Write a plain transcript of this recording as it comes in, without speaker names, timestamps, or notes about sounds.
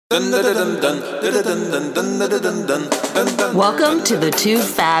Welcome to the Two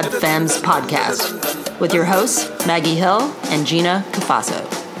Fab Femmes podcast with your hosts, Maggie Hill and Gina Cafasso.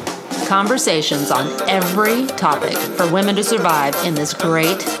 Conversations on every topic for women to survive in this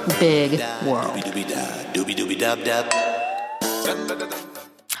great big world.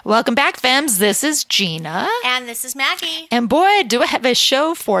 Welcome back, Femmes. This is Gina. And this is Maggie. And boy, do I have a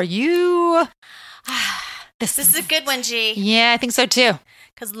show for you. This is a good one, G. Yeah, I think so too.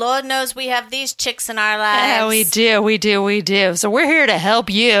 Because Lord knows we have these chicks in our lives. Yeah, we do. So we're here to help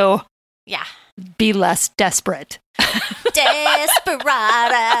you. Yeah. Be less desperate.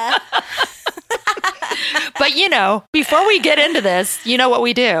 Desperada. But you know, before we get into this, you know what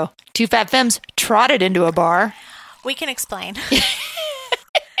we do. Two Fat Femmes trotted into a bar. We can explain.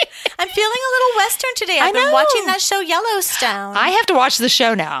 I'm feeling a little Western today. I've been watching that show Yellowstone. I have to watch the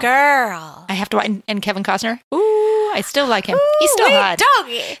show now. Girl. I have to watch. And Kevin Costner. Ooh, I still like him. He's still hot.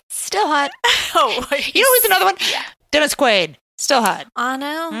 Doggy. Still hot. Oh, you know who's another one? Yeah. Dennis Quaid. Still hot. I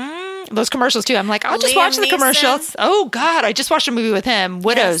know. Those commercials too. I'm like, I'll just watch the commercials. Oh God, I just watched a movie with him,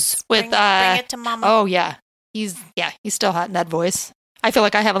 Widows, with bring it to Mama. Oh yeah, he's still hot in that voice. I feel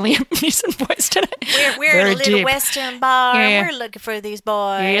like I have a Liam Neeson voice today. We're at a little deep Western bar. Yeah. We're looking for these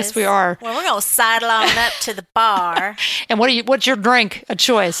boys. Yes, we are. Well, we're gonna sidle on up to the bar. And what's your drink? A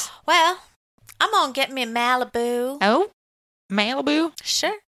choice? Well, I'm gonna get me a Malibu. Oh, Malibu.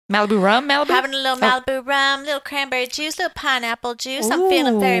 Sure. Malibu rum, Malibu? Having a little Malibu rum, little cranberry juice, little pineapple juice. I'm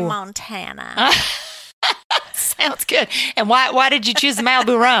feeling very Montana. Sounds good. And why did you choose the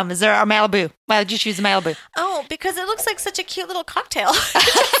Malibu rum? Is there a Malibu? Why did you choose the Malibu? Oh, because it looks like such a cute little cocktail.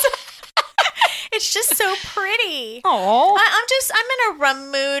 It's just so pretty. Oh, I'm in a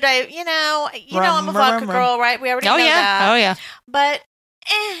rum mood. I'm a vodka girl, right? We already know that. Oh yeah. But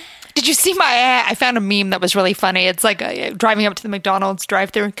did you see I found a meme that was really funny. It's like driving up to the McDonald's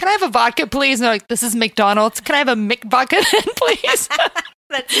drive-thru. Can I have a vodka, please? And they're like, this is McDonald's. Can I have a McVodka then, please?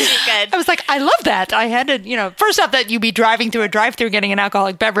 That's too good. I was like, I love that. I had to, first off, that you be driving through a drive-thru getting an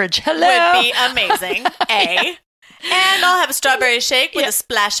alcoholic beverage. Hello. Would be amazing. And I'll have a strawberry shake with a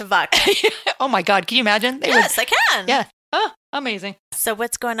splash of vodka. Oh my God. Can you imagine? I can. Yeah. Oh, amazing. So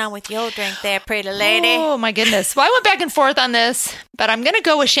what's going on with your drink there, pretty lady? Oh my goodness. Well, I went back and forth on this, but I'm going to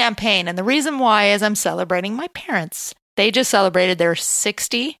go with champagne. And the reason why is I'm celebrating my parents. They just celebrated their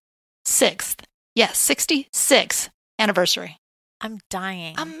 66th anniversary. I'm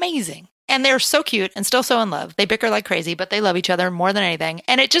dying. Amazing. And they're so cute and still so in love. They bicker like crazy, but they love each other more than anything.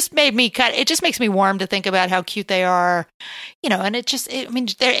 And it just made me it just makes me warm to think about how cute they are, and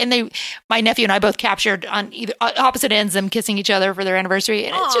my nephew and I both captured on either opposite ends them kissing each other for their anniversary.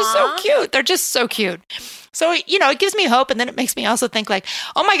 And it's just so cute. They're just so cute. So, it gives me hope. And then it makes me also think like,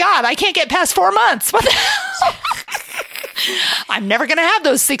 oh my God, I can't get past 4 months. What the hell? I'm never going to have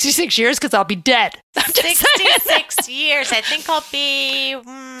those 66 years because I'll be dead. 66 years. I think I'll be...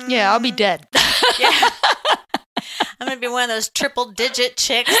 Yeah, I'll be dead. Yeah. I'm going to be one of those triple-digit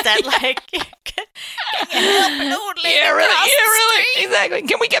chicks that can you help an old lady really. Exactly.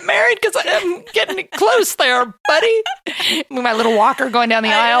 Can we get married? Because I'm getting close there, buddy. With my little walker going down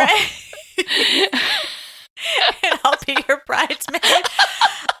the aisle. Right. And I'll be your bridesmaid. I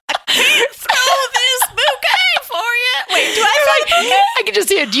can't throw this bouquet for you. Wait, do I throw the bouquet? I can just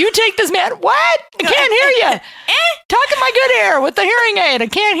see it. Do you take this man? What? I can't hear you. Talk in my good ear with the hearing aid. I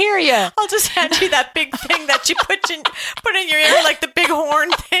can't hear you. I'll just hand you that big thing that you put in your ear, like the big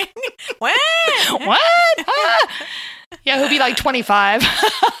horn thing. What? Yeah, he'll be like 25.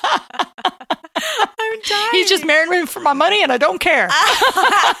 I'm dying. He's just married me for my money and I don't care.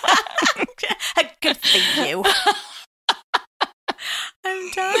 Good for you.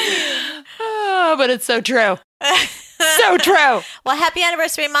 I'm dying. Oh, but it's so true. So true. Well, happy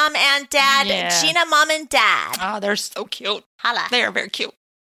anniversary, Mom and Dad. Yeah. Gina, Mom and Dad. Oh, they're so cute. Holla. They are very cute.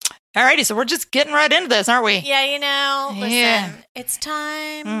 Alrighty, so we're just getting right into this, aren't we? Yeah, listen, it's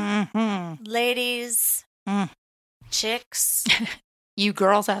time. Mm-hmm. Ladies, chicks, you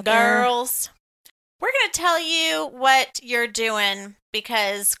girls out there. Girls. We're going to tell you what you're doing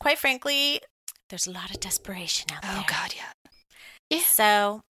because, quite frankly, there's a lot of desperation out there. Oh, God, yeah.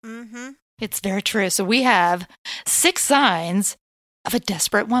 So, It's very true. So we have 6 signs of a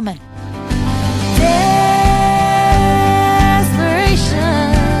desperate woman.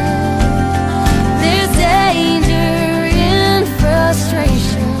 Desperation. There's danger in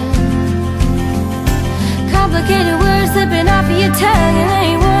frustration. Complicated words slipping off of your tongue and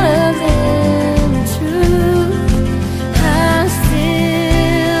ain't one of them true. I'm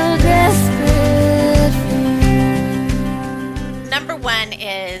still desperate for you. Number 1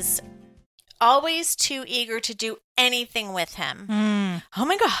 is always too eager to do anything with him. Oh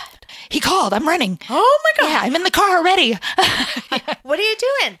my God. He called. I'm running. Oh my God. Yeah, I'm in the car already. What are you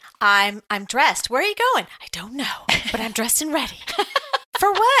doing? I'm dressed. Where are you going? I don't know, but I'm dressed and ready.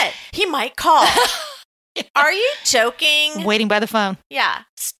 For what? He might call. Are you joking? Waiting by the phone. Yeah.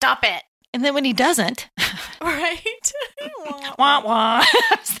 Stop it. And then when he doesn't, Right? wah, wah.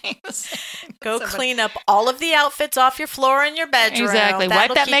 I was thinking the same. Go clean up all of the outfits off your floor in your bedroom. Exactly.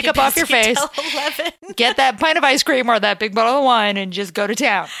 That'll Wipe that keep you makeup off your busy face. till 11. Get that pint of ice cream or that big bottle of wine and just go to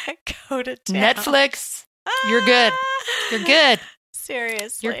town. Go to town. Netflix. You're good. You're good.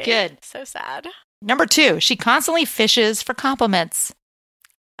 Seriously. You're good. So sad. Number 2, she constantly fishes for compliments.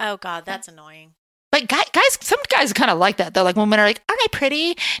 Oh, God, that's annoying. But guys, some guys kind of like that though. Like when women are like, "Aren't I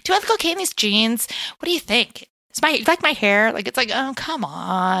pretty? Do I look okay in these jeans? What do you think? You like my hair?" Like it's like, oh, come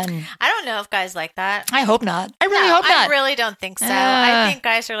on. I don't know if guys like that. I hope not. I really hope not. I really don't think so. I think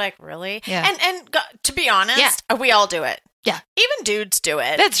guys are like, really? Yeah. And to be honest, we all do it. Yeah. Even dudes do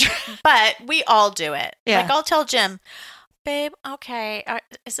it. That's true. But we all do it. Yeah. Like I'll tell Jim, babe, okay,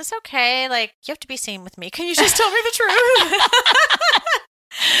 is this okay? Like you have to be seen with me. Can you just tell me the truth?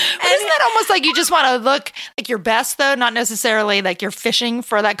 But isn't that almost like you just want to look like your best, though? Not necessarily like you're fishing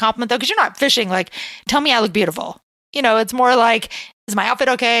for that compliment, though, because you're not fishing like, tell me I look beautiful. It's more like, is my outfit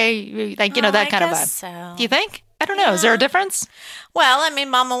okay? Like, that kind of vibe. So. Do you think? I don't know. Is there a difference? Well, I mean,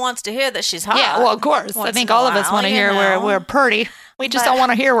 Mama wants to hear that she's hot. Yeah, well, of course. I think all of us want to hear we're pretty. We just don't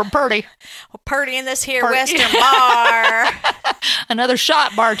want to hear we're pretty. We're pretty in this here Western bar. Another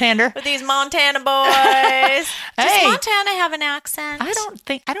shot, bartender. With these Montana boys. Does Montana have an accent?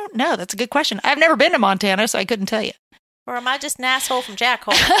 I don't know. That's a good question. I've never been to Montana, so I couldn't tell you. Or am I just an asshole from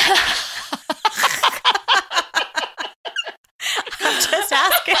Jackhole? I'm just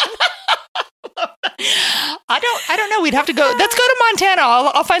asking. I don't know. We'd have to go. Let's go to Montana.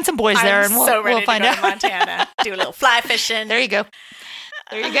 I'll find some boys there, and we'll find out. To Montana. Do a little fly fishing. There you go.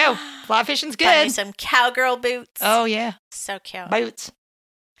 Fly fishing's good. Buy me some cowgirl boots. Oh yeah, so cute. Boots.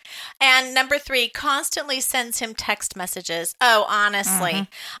 And number 3, constantly sends him text messages. Oh, honestly,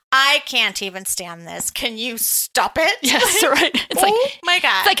 I can't even stand this. Can you stop it? Yes, right. It's my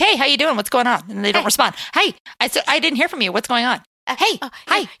God. It's like, hey, how you doing? What's going on? And they don't respond. Hey, I didn't hear from you. What's going on? Hey,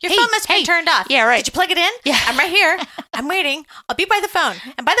 hi. Your phone must be turned off. Yeah, right. Did you plug it in? Yeah. I'm right here. I'm waiting. I'll be by the phone.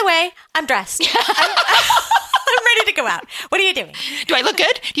 And by the way, I'm dressed. I'm ready to go out. What are you doing? Do I look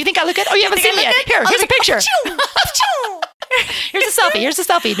good? Do you think I look good? Oh, you haven't seen me yet. Here's a picture. Here's a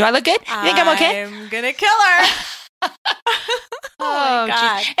selfie. Do I look good? You think I'm okay? I'm going to kill her. Oh my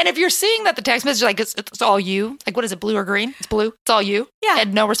God. And if you're seeing that the text message, like it's all you, like what is it, blue or green? It's blue. It's all you. Yeah.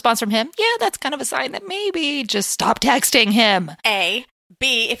 And no response from him. Yeah, that's kind of a sign that maybe just stop texting him. A.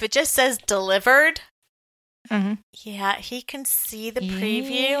 B. If it just says delivered, yeah, he can see the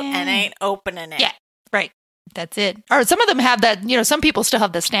preview and ain't opening it. Yeah, right. That's it. Or some of them have that, some people still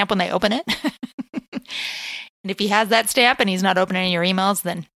have the stamp when they open it. And if he has that stamp and he's not opening your emails,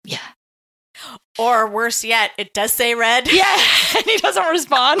 then yeah. Or worse yet, it does say red. Yeah, and he doesn't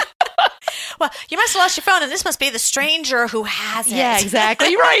respond. Well, you must have lost your phone, and this must be the stranger who has it. Yeah, exactly.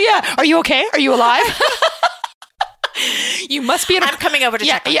 You're right, yeah. Are you okay? Are you alive? You must be I'm coming over to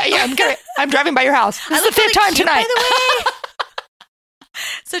check on you. Yeah. I'm driving by your house. This is the 5th time tonight. By the way.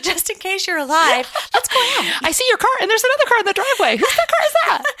 So just in case you're alive, let's go out. I see your car, and there's another car in the driveway. Whose car is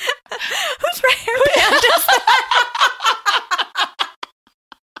that? Whose hair band is that?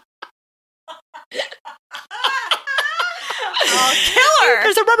 I'll kill her.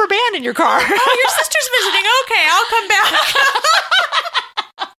 There's a rubber band in your car. Oh, your sister's visiting. Okay, I'll come back.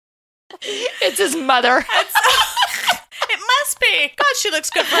 It's his mother. It must be. God, she looks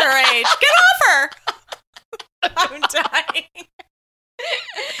good for her age. Get off her. I'm dying.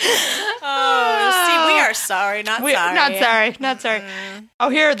 Oh, see, we are sorry, not sorry. Not sorry. Oh,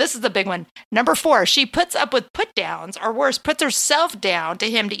 this is the big one. Number 4, she puts up with put downs, or worse, puts herself down to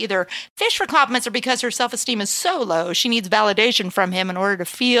him to either fish for compliments or because her self-esteem is so low, she needs validation from him in order to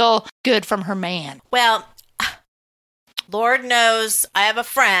feel good from her man. Well, Lord knows I have a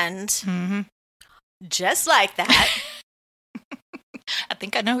friend just like that. I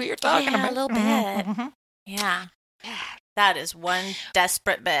think I know who you're talking about. A little bit. Yeah. That is one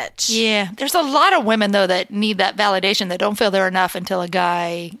desperate bitch. Yeah. There's a lot of women, though, that need that validation, that don't feel they're enough until a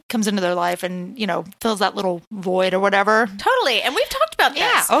guy comes into their life and, fills that little void or whatever. Totally. And we've talked about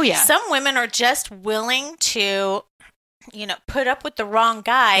this. Oh, yeah. Some women are just willing to, put up with the wrong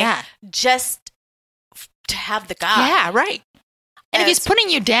guy just to have the guy. Yeah, right. And if he's putting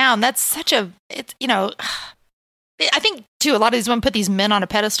you down, that's such a, it's I think, too, a lot of these women put these men on a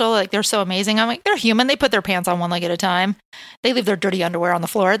pedestal. Like, they're so amazing. I'm like, they're human. They put their pants on one leg at a time. They leave their dirty underwear on the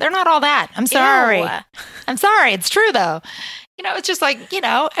floor. They're not all that. I'm sorry. Ew. I'm sorry. It's true, though. It's just like,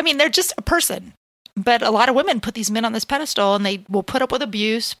 I mean, they're just a person. But a lot of women put these men on this pedestal, and they will put up with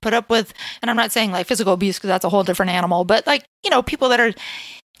abuse, and I'm not saying like physical abuse because that's a whole different animal, but like, people that are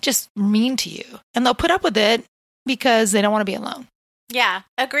just mean to you, and they'll put up with it because they don't want to be alone. Yeah,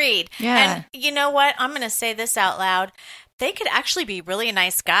 agreed. Yeah. And you know what? I'm going to say this out loud. They could actually be really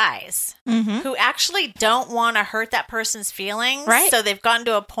nice guys who actually don't want to hurt that person's feelings. Right. So they've gotten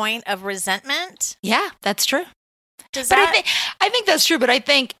to a point of resentment. Yeah, that's true. Does But that... I think that's true. But I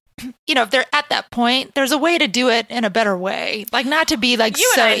think, if they're at that point, there's a way to do it in a better way. Like, not to be like,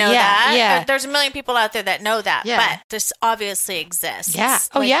 You and I know that. Yeah. There's a million people out there that know that. Yeah. But this obviously exists. Yeah.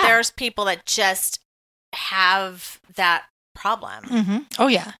 Oh, Like, yeah. There's people that just have that problem. Mm-hmm. Oh,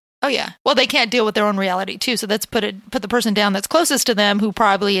 yeah. Oh, yeah. Well, they can't deal with their own reality, too. So let's put the person down that's closest to them, who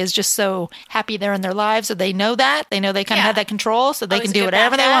probably is just so happy they're in their lives. So they know that. They know they kind of have that control, so they Always can a do good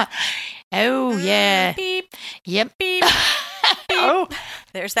whatever they want. backup. Oh, yeah. Beep, Yep. beep, beep. Oh.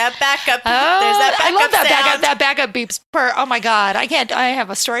 There's that backup. Oh, There's that backup I love that sound. backup beeps. Oh my God. I have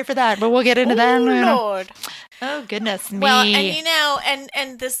a story for that, but we'll get into that. Oh, Lord. Oh, goodness me. Well,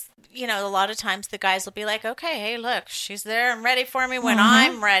 and this, a lot of times the guys will be like, okay, hey, look, she's there and ready for me when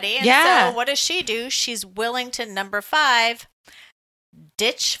I'm ready. And so what does she do? She's willing to, number 5,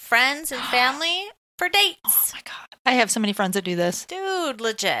 ditch friends and family for dates. Oh my God. I have so many friends that do this. Dude,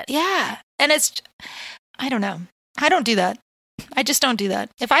 legit. Yeah. And I don't know. I don't do that. I just don't do that.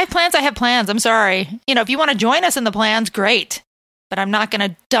 If I have plans, I have plans. I'm sorry. If you want to join us in the plans, great. But I'm not going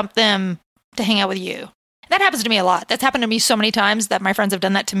to dump them to hang out with you. That happens to me a lot. That's happened to me so many times that my friends have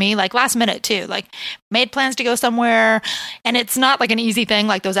done that to me, like last minute too. Like, made plans to go somewhere, and it's not like an easy thing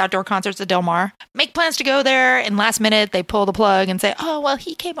like those outdoor concerts at Del Mar. Make plans to go there, and last minute they pull the plug and say, oh, well,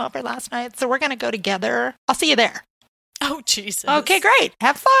 he came over last night, so we're going to go together. I'll see you there. Oh, Jesus. Okay, great.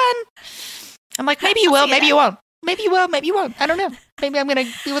 Have fun. I'm like, maybe you will, maybe you won't. Maybe you will, maybe you won't. I don't know. Maybe I'm going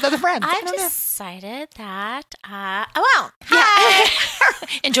to be with other friends. I don't know. decided that I won't. Hi.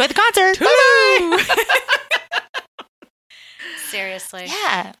 Yeah. Enjoy the concert. Bye-bye. Seriously.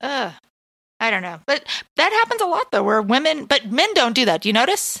 Yeah. I don't know. But that happens a lot, though, where men don't do that. Do you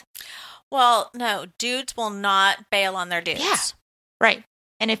notice? Well, no. Dudes will not bail on their dudes. Yeah. Right.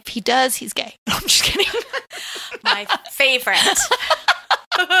 And if he does, he's gay. I'm just kidding. My favorite.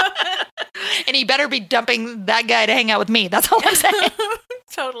 And he better be dumping that guy to hang out with me. That's all I'm saying.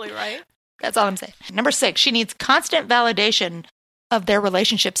 Totally right. That's all I'm saying. Number 6, she needs constant validation of their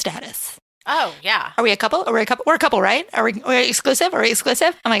relationship status. Oh, yeah. Are we a couple? We're a couple, right? Are we exclusive? Are we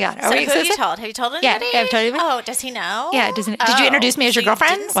exclusive? Oh my God. Are we exclusive? Who have you told? Have you told anybody? Yeah, I've told you. Oh, does he know? Yeah, did you introduce me as your so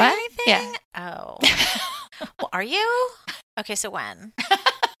girlfriend? You didn't say What? anything? Yeah. Oh. Well, are you? Okay, so when?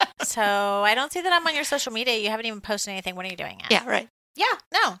 So I don't see that I'm on your social media. You haven't even posted anything. When are you doing it? Yeah, right. Yeah,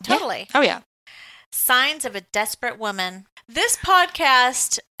 no, totally. Yeah. Oh, yeah. Signs of a desperate woman. This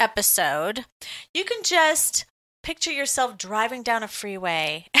podcast episode, you can just picture yourself driving down a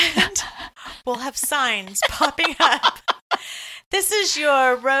freeway and we'll have signs popping up. This is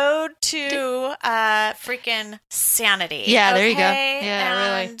your road to freaking sanity. Yeah, there you go. Okay?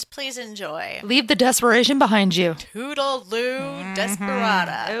 Yeah, and really. please enjoy. Leave the desperation behind you. Toodaloo,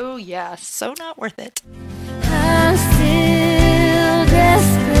 Desperada. Oh, yeah. So not worth it. I'm still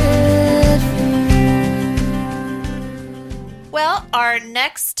desperate for you. Well, our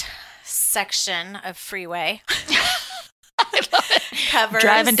next section of Freeway I love it. covers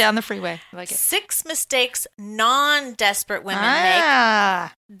Driving down the freeway. I like it. 6 mistakes non-desperate women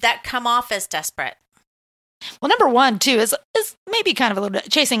Ah. make that come off as desperate. Well, number 1, too, is maybe kind of a little bit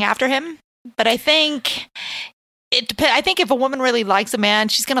chasing after him. But I think it depends. I think if a woman really likes a man,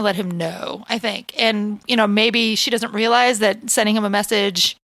 she's going to let him know, I think. And, maybe she doesn't realize that sending him a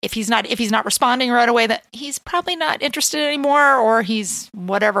message, if he's not responding right away, that he's probably not interested anymore, or he's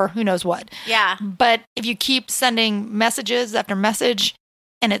whatever, who knows what. Yeah. But if you keep sending messages after message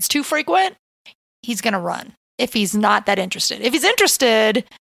and it's too frequent, he's going to run if he's not that interested. If he's interested,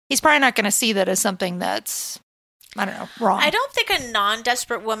 he's probably not going to see that as something that's, I don't know, wrong. I don't think a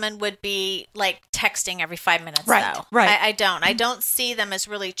non-desperate woman would be like texting every 5 minutes, Right, though. right. I don't. I don't see them as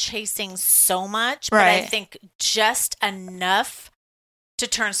really chasing so much, but I Right. think just enough to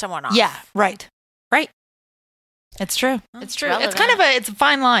turn someone off. Yeah, right. It's true. Well, It's it's true. It's relevant. kind of it's a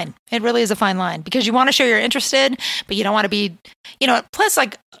fine line. It really is a fine line because you want to show you're interested, but you don't want to be, plus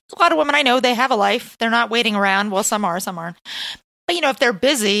like a lot of women I know, they have a life. They're not waiting around. Well, some are, some aren't. But if they're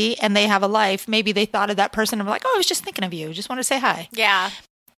busy and they have a life, maybe they thought of that person and were like, oh, I was just thinking of you. Just want to say hi. Yeah.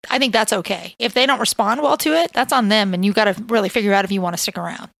 I think that's okay. If they don't respond well to it, that's on them. And you got to really figure out if you want to stick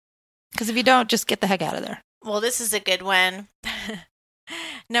around. Because if you don't, just get the heck out of there. Well, this is a good one.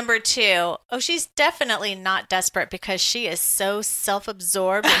 Number 2. Oh, she's definitely not desperate because she is so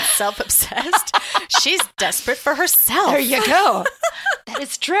self-absorbed and self-obsessed. She's desperate for herself. There you go. That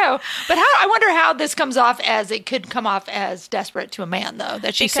is true. But I wonder how this comes off as, it could come off as desperate to a man, though,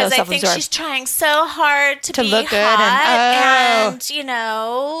 that she's because so self-absorbed. I think she's trying so hard to be look good hot and you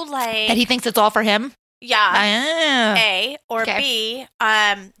know, like... And he thinks it's all for him? Yeah. A, or Okay.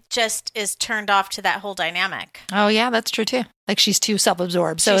 B, just is turned off to that whole dynamic. Oh, yeah, that's true, too. Like, she's too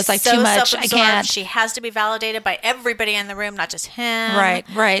self-absorbed. So She's it's like so too much. I self-absorbed. can't. She has to be validated by everybody in the room, not just him.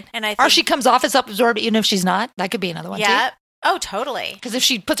 Right. And I Or think, she comes off as self-absorbed even if she's not. That could be another one, too. yeah. Oh, totally. Because if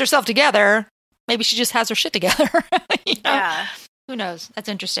she puts herself together, maybe she just has her shit together. You know? Yeah. Who knows? That's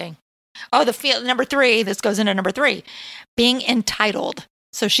interesting. Oh, number 3. This goes into number 3. Being entitled.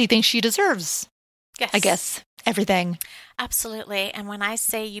 So she thinks she deserves, Yes. I guess, everything. Absolutely. And when I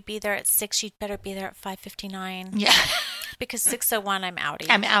say you be there at 6, you'd better be there at 5:59. Yeah. Because 6:01, I'm outie.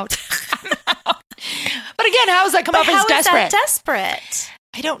 I'm out. But again, how does that come off as how is desperate? that desperate?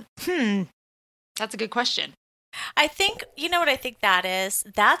 I don't. That's a good question. I think, you know what I think that is?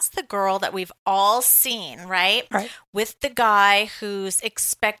 That's the girl that we've all seen, right? Right. With the guy who's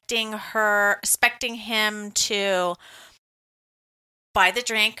expecting him to buy the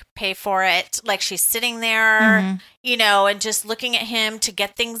drink, pay for it, like she's sitting there, you know, and just looking at him to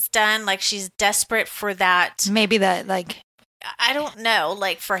get things done, like she's desperate for that. Maybe that, like, I don't know,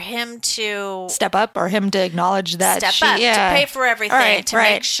 like for him to step up or him to acknowledge that step up, to pay for everything, Right, to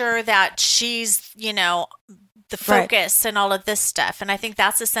right. make sure that she's, you know, the focus and all of this stuff. And I think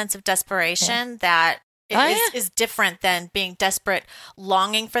that's a sense of desperation that is different than being desperate,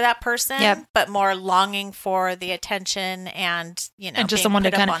 longing for that person, but more longing for the attention and, you know, and just being someone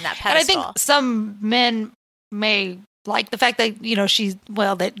put to kind up of on that And I pedestal. think some men may like the fact that, you know,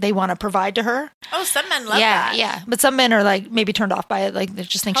 they want to provide to her. Oh, some men love that. Yeah. But some men are like maybe turned off by it. Like they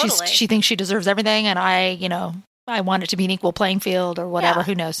just think Totally. she thinks she deserves everything. And I want it to be an equal playing field or whatever.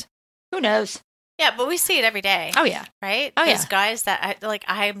 Yeah. Who knows? Yeah, but we see it every day. Oh, yeah. Right? Oh, Those yeah. guys that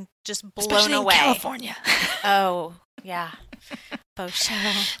I'm just blown Especially away. in California. Oh, yeah. Faux show.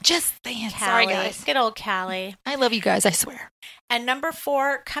 Just saying. Callie. Sorry, guys. Good old Callie. I love you guys. I swear. And number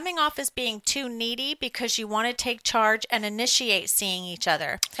 4, coming off as being too needy because you want to take charge and initiate seeing each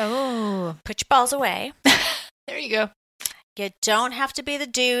other. Oh. Put your balls away. There you go. You don't have to be the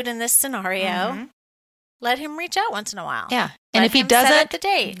dude in this scenario. Mhm. Let him reach out once in a while. Yeah. Let And if he him set doesn't, up the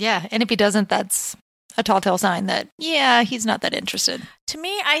date. yeah. And if he doesn't, that's a tall tale sign that, he's not that interested. To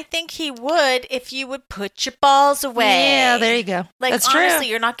me, I think he would if you would put your balls away. Yeah, there you go. Like, that's honestly,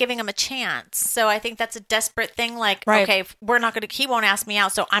 true. you're not giving him a chance. So I think that's a desperate thing. Like, Right. okay, he won't ask me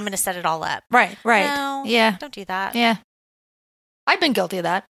out, so I'm going to set it all up. Right. No, Yeah. don't do that. Yeah. I've been guilty of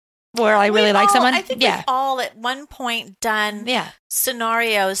that. Where I really like someone. I think we've all at one point done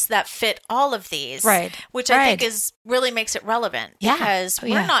scenarios that fit all of these. Right. Which I think really makes it relevant. Yeah. Because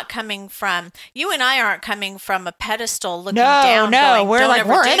we're not coming from, you and I aren't coming from a pedestal looking No, down. no, going, we're "Don't like, ever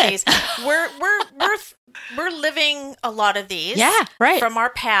we're do in it." these." We're living a lot of these. Yeah, right. From our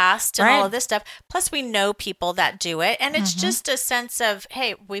past and Right. all of this stuff. Plus we know people that do it. And it's just a sense of,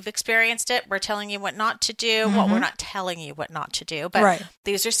 hey, we've experienced it. We're telling you what not to do. Well, we're not telling you what not to do. But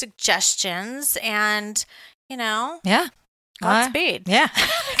these are suggestions and, you know. Yeah. Godspeed. Yeah.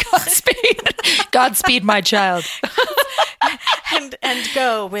 Godspeed. Godspeed, my child. and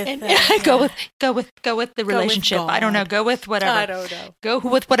go with go with the relationship. I don't know. Go with whatever. I don't know. Go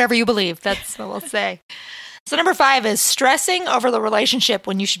with whatever you believe. That's what we'll say. So number 5 is stressing over the relationship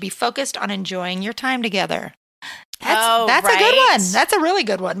when you should be focused on enjoying your time together. That's a good one. That's a really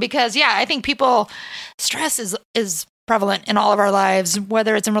good one because I think stress is prevalent in all of our lives,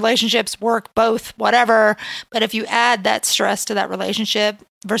 whether it's in relationships, work, both, whatever. But if you add that stress to that relationship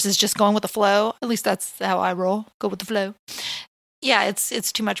versus just going with the flow, at least that's how I roll, go with the flow. Yeah,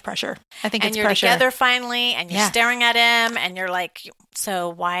 it's too much pressure. I think it's pressure. And you're together finally, and you're staring at him, and you're like, so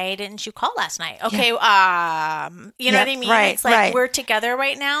why didn't you call last night? Okay, you know what I mean? Right, it's like we're together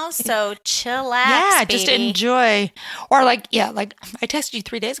right now, so chillax, baby. Just enjoy. Or like I texted you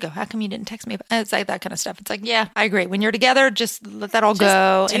 3 days ago. How come you didn't text me? It's like that kind of stuff. It's like, I agree. When you're together, just let that all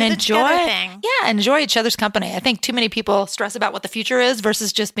go and enjoy. Thing. Yeah, enjoy each other's company. I think too many people stress about what the future is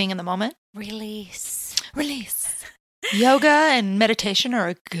versus just being in the moment. Release. Yoga and meditation are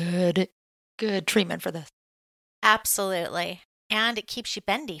a good treatment for this. Absolutely. And it keeps you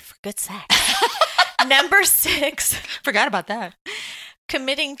bendy for good sex. Number 6. Forgot about that.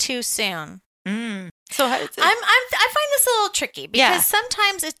 Committing too soon. So I find this a little tricky because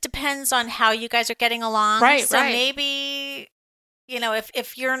sometimes it depends on how you guys are getting along. Right, so right. maybe,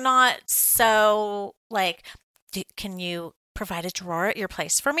 if you're not so like, can you provide a drawer at your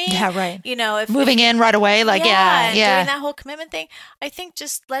place for me? Yeah, right. If moving in right away, like doing yeah. that whole commitment thing, I think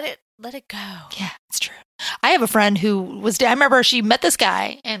just let it go. Yeah, it's true. I have a friend who I remember she met this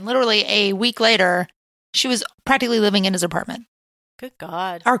guy, and literally a week later, she was practically living in his apartment. Good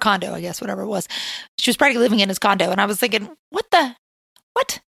God. Or condo, I guess, whatever it was. She was practically living in his condo, and I was thinking, what?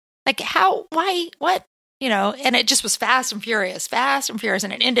 Like, how, why, what? And it just was fast and furious,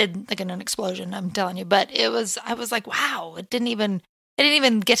 and it ended like in an explosion, I'm telling you. But I was like, wow, they didn't even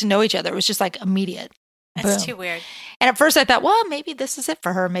get to know each other. It was just like immediate. That's Boom. too weird. And at first I thought, well, maybe this is it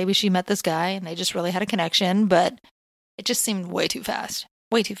for her. Maybe she met this guy and they just really had a connection, but it just seemed way too fast.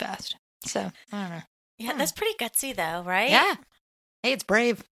 So, I don't know. Yeah, that's pretty gutsy though, right? Yeah. Hey, it's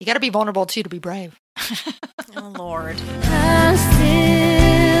brave. You got to be vulnerable too to be brave. Oh, Lord. I'm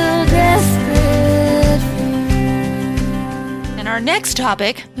still desperate for you. And our next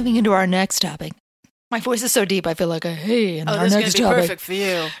topic, moving into our next topic. My voice is so deep, I feel like and our this is next going to be topic. perfect for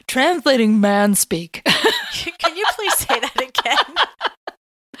you. Translating man speak. Can you please say that again?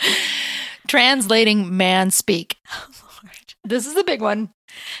 Translating man speak. Oh, Lord. This is a big one.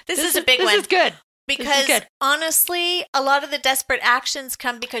 This is a big one. This is good. Because honestly, a lot of the desperate actions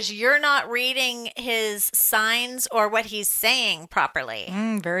come because you're not reading his signs or what he's saying properly.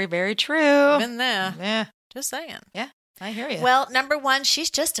 Very, very true. Been there. Yeah. Just saying. Yeah, I hear you. Well, number one, she's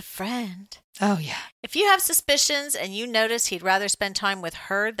just a friend. Oh, yeah. If you have suspicions and you notice he'd rather spend time with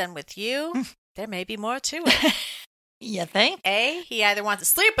her than with you, there may be more to it. You think? A, he either wants to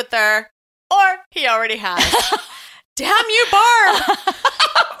sleep with her or he already has. Damn you, Barb!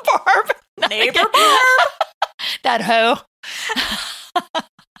 Barb. Neighbor Barb! That hoe.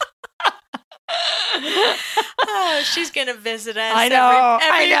 Oh, she's going to visit us. I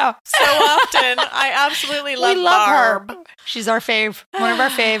know. So often. I absolutely love Barb. Her. She's our fave. One of our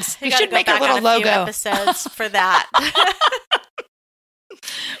faves. We should make a a little logo. Episodes for that.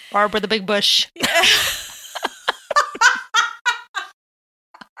 Barb with a big bush. Yeah.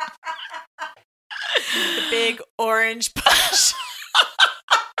 The big orange bush.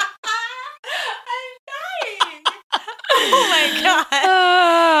 I'm dying. Oh my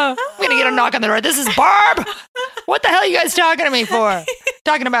God. I'm going to get a knock on the door. This is Barb. What the hell are you guys talking to me for?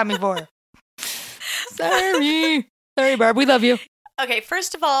 Talking about me for? Sorry, Barb. We love you. Okay,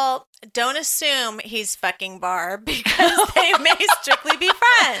 first of all, don't assume he's fucking Barb because they may strictly be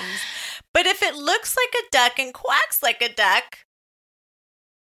friends. But if it looks like a duck and quacks like a duck,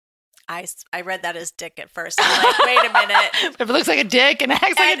 I read that as dick at first. I'm like, wait a minute. If it looks like a dick and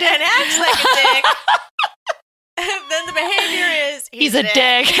acts like a dick. And acts like a dick. Then the behavior is he's a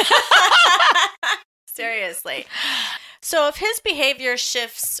dick. Seriously. So if his behavior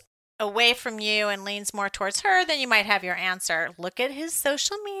shifts away from you and leans more towards her, then you might have your answer. Look at his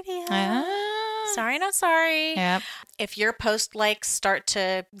social media. Sorry, not sorry. Yep. If your post likes start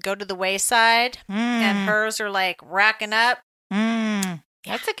to go to the wayside and hers are like racking up.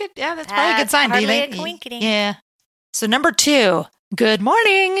 That's probably a good sign. Hardly a coinkydink. Yeah. So number 2, good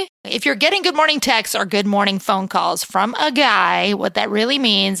morning. If you're getting good morning texts or good morning phone calls from a guy, what that really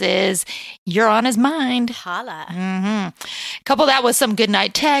means is you're on his mind. Holla. Couple that with some good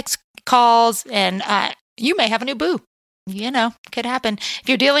night texts, calls, and you may have a new boo. Could happen. If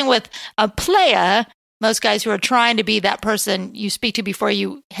you're dealing with a playa, most guys who are trying to be that person you speak to before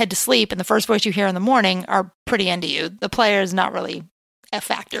you head to sleep and the first voice you hear in the morning are pretty into you. The player is not really a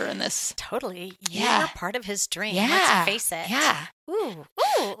factor in this. Totally. You're Yeah. part of his dream. Yeah. Let's face it. Yeah. Ooh.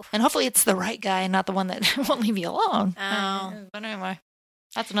 And hopefully it's the right guy and not the one that won't leave you alone. Oh. But anyway,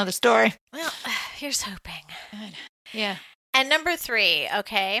 that's another story. Well, here's hoping. Yeah. And number 3,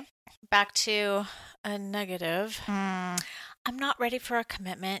 okay, back to a negative. I'm not ready for a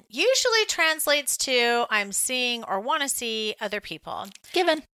commitment. Usually translates to I'm seeing or want to see other people.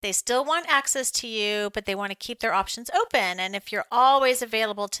 Given. They still want access to you, but they want to keep their options open. And if you're always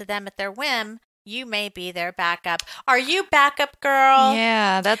available to them at their whim, you may be their backup. Are you backup girl?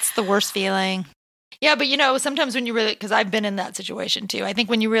 Yeah, that's the worst feeling. Yeah, but sometimes when you really, because I've been in that situation too. I think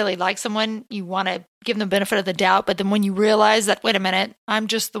when you really like someone, you want to give them the benefit of the doubt. But then when you realize that, wait a minute, I'm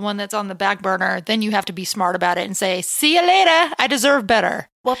just the one that's on the back burner, then you have to be smart about it and say, see you later. I deserve better.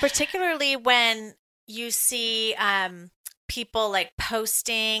 Well, particularly when you see people like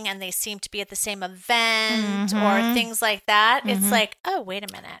posting and they seem to be at the same event or things like that. It's like, oh, wait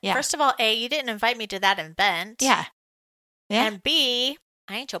a minute. Yeah. First of all, A, you didn't invite me to that event. Yeah. And B,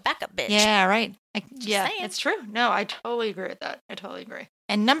 I ain't your backup bitch. Yeah, right. Yeah, saying. it's true. No, I totally agree with that. I totally agree.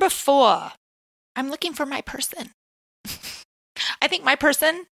 And number 4, I'm looking for my person. I think my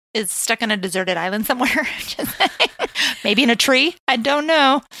person is stuck on a deserted island somewhere. Maybe in a tree. I don't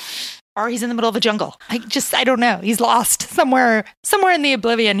know. Or he's in the middle of a jungle. I don't know. He's lost somewhere in the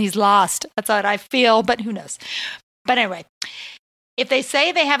oblivion. He's lost. That's what I feel, but who knows? But anyway, if they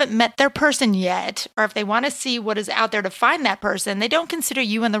say they haven't met their person yet, or if they want to see what is out there to find that person, they don't consider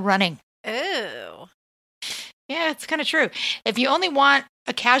you in the running. Ooh. Yeah, it's kind of true. If you only want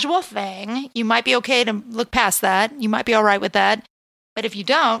a casual thing, you might be okay to look past that. You might be all right with that. But if you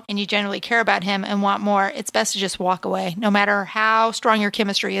don't, and you genuinely care about him and want more, it's best to just walk away. No matter how strong your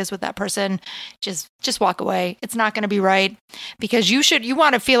chemistry is with that person, just walk away. It's not going to be right, because you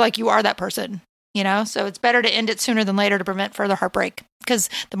want to feel like you are that person, So it's better to end it sooner than later to prevent further heartbreak. Because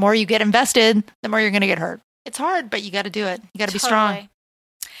the more you get invested, the more you're going to get hurt. It's hard, but you got to do it. You got to be strong.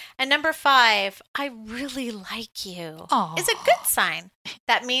 And number 5, I really like you. Aww. Is a good sign.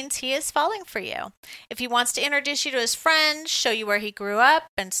 That means he is falling for you. If he wants to introduce you to his friends, show you where he grew up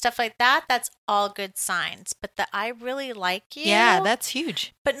and stuff like that, that's all good signs. But the I really like you. Yeah, that's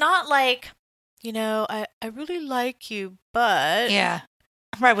huge. But not like, I really like you, but. Yeah.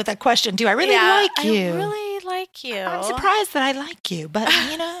 Right, with that question too. I really like you. I really like you. I'm surprised that I like you, but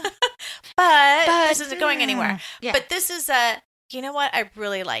but this isn't going anywhere. Yeah. But this is a, you know what? I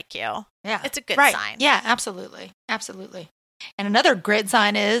really like you. Yeah. It's a good right. sign. Yeah, absolutely. Absolutely. And another great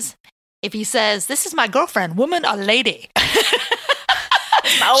sign is if he says, "This is my girlfriend, woman or lady."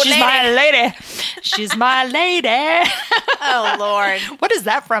 She's my lady. She's my lady. Oh, Lord. What is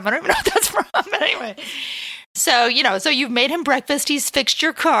that from? I don't even know what that's from. But anyway. So, so you've made him breakfast. He's fixed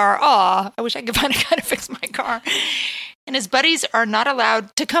your car. Aw, I wish I could find a guy to fix my car. And his buddies are not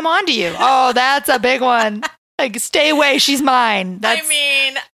allowed to come on to you. Oh, that's a big one. Like, stay away. She's mine.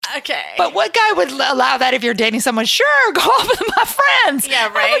 Okay. But what guy would allow that if you're dating someone? Sure, go off with my friends. Yeah,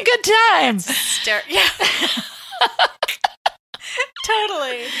 right. Have a good time. Yeah.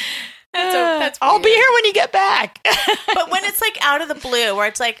 Totally. That's I'll weird. be here when you get back. But when it's like out of the blue, where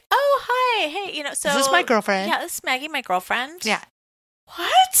it's like, oh, hi, hey, so. Is this my girlfriend? Yeah, this is Maggie, my girlfriend. Yeah.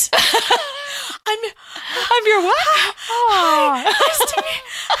 What? I'm your what? Hi, nice to meet you.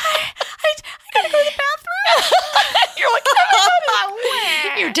 I gotta go to the bathroom. You're like, oh,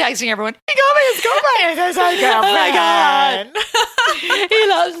 you're texting everyone. He got me his girlfriend. Oh my God. He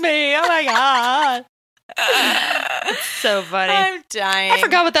loves me. Oh my God. It's so funny. I'm dying. I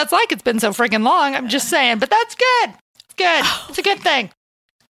forgot what that's like. It's been so freaking long. I'm just saying, but that's good. It's good. It's a good thing.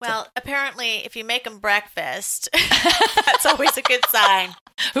 Well, apparently, if you make them breakfast, that's always a good sign.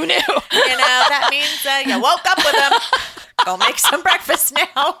 Who knew? That means you woke up with them. Go make some breakfast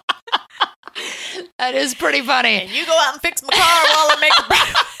now. That is pretty funny. And you go out and fix my car while I make the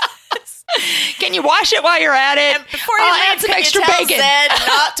breakfast. Can you wash it while you're at it? And before you leave, add some extra you tell bacon. Zed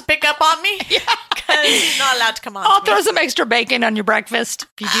not to pick up on me? Yeah. Because he's not allowed to come on. I'll throw some extra bacon on your breakfast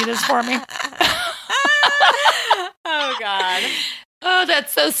if you do this for me. Oh, God. Oh,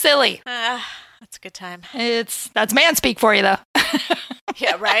 that's so silly. That's a good time. That's man speak for you, though.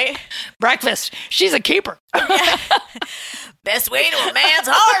 Yeah, right? Breakfast. She's a keeper. Yeah. Best way to a man's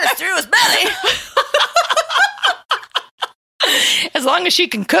heart is through his belly. As long as she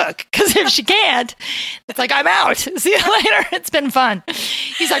can cook. Because if she can't, it's like, I'm out. See you later. It's been fun.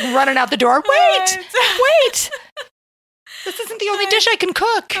 He's like running out the door. Wait. This isn't the only dish I can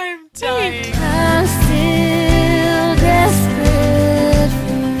cook. I'm dying. I'm still desperate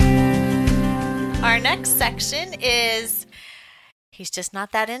for Our next section is he's just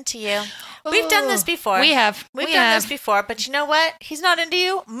not that into you. We've done this before. We have. We've done this before, but you know what? He's not into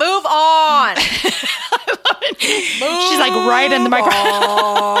you. Move on. She's like right in the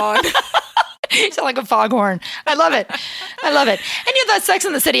microphone. You sound like a foghorn. I love it. And that Sex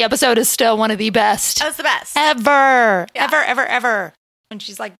and the City episode is still one of the best. That was the best. Ever. Yeah. Ever. When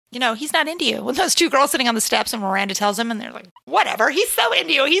she's like, he's not into you. When those two girls sitting on the steps and Miranda tells him, and they're like, whatever, he's so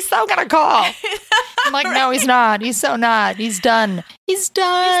into you. He's so gonna call. I'm like, no, he's not. He's so not. He's done. He's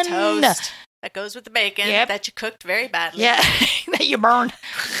toast. That goes with the bacon that you cooked very badly. Yeah, that you burned.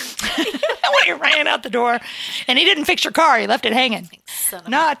 When you ran out the door. And he didn't fix your car. He left it hanging. Son of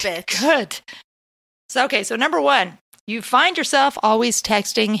Not a bitch. good. So number 1, you find yourself always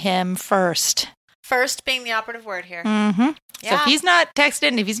texting him first. First being the operative word here. Mm-hmm. Yeah. So if he's not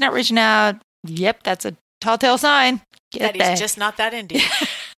texting, if he's not reaching out, that's a tall tale sign. That he's just not that into you.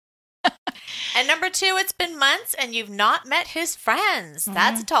 And number 2, it's been months and you've not met his friends. Mm-hmm.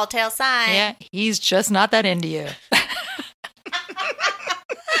 That's a tall tale sign. Yeah, he's just not that into you.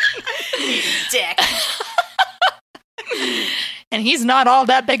 Dick. And he's not all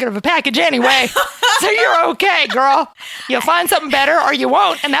that big of a package anyway. So you're okay, girl. You'll find something better or you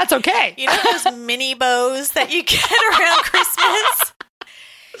won't, and that's okay. You know those mini bows that you get around Christmas?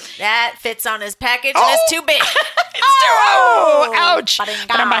 That fits on his package and it's too big. Oh, ouch. Ba-ding-da.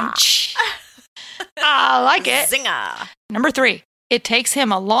 Ba-dum-bunch. I like it. Zinger. Number 3. It takes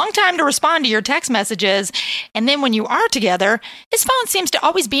him a long time to respond to your text messages, and then when you are together, his phone seems to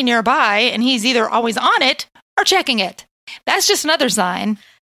always be nearby, and he's either always on it or checking it. That's just another sign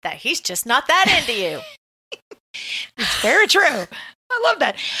That he's just not that into you. it's very true. I love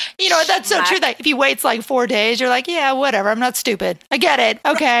that. You know, that's so true that if he waits like 4 days, you're like, yeah, whatever. I'm not stupid. I get it.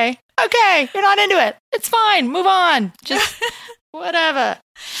 Okay. Okay. You're not into it. It's fine. Move on. Just whatever.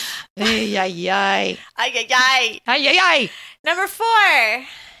 Ay, ay, ay. Ay, ay, ay. Ay, ay, ay. Number 4,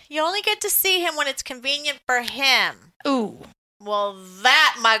 you only get to see him when it's convenient for him. Ooh. Well,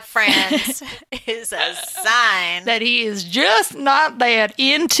 that, my friends, is a sign. That he is just not that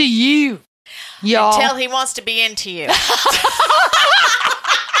into you. Y'all. Until he wants to be into you.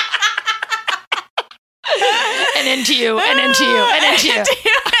 And into you, and into you, and into you.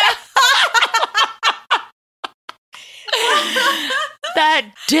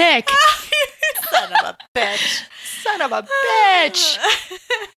 That dick. Son of a bitch. Son of a bitch.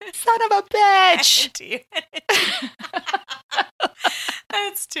 Son of a bitch. Into you.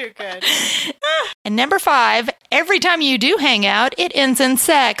 That's too good. And number 5, every time you do hang out, it ends in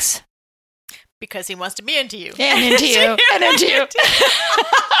sex. Because he wants to be into you. And into you, and into you. Because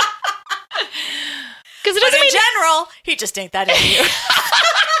it But doesn't in mean general, he just ain't that into you.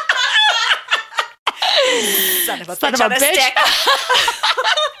 Son of a bitch on a stick.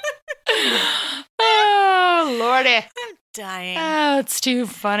 Oh, Lordy. I'm dying. Oh, it's too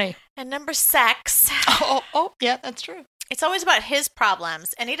funny. And number 6. Oh, yeah, that's true. It's always about his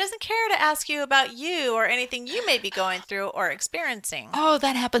problems, and he doesn't care to ask you about you or anything you may be going through or experiencing. Oh,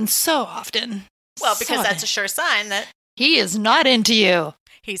 that happens so often. Well, because that's a sure sign that he is not into you.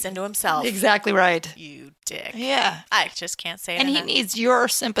 he's into himself. Exactly right. You dick. Yeah. I just can't say it And he enough. needs your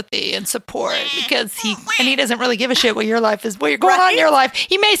sympathy and support because he doesn't really give a shit what your life is, what you're going on in your life.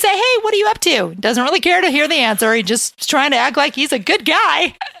 He may say, hey, what are you up to? Doesn't really care to hear the answer. He just trying to act like he's a good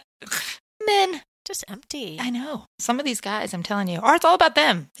guy. Men. Just empty. I know. Some of these guys, I'm telling you, or it's all about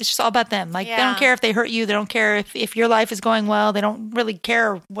them. It's just all about them. Like, they don't care if they hurt you. They don't care if your life is going well. They don't really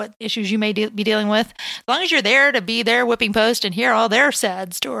care what issues you may be dealing with. As long as you're there to be their whipping post and hear all their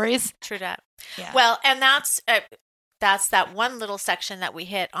sad stories. True that. Yeah. Well, and that's that one little section that we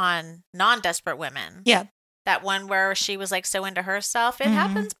hit on non-desperate women. Yeah. That one where she was like so into herself. It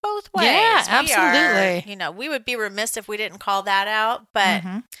happens both ways. Yeah, We are, absolutely. we would be remiss if we didn't call that out, but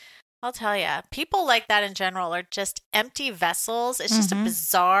I'll tell you, people like that in general are just empty vessels. It's just a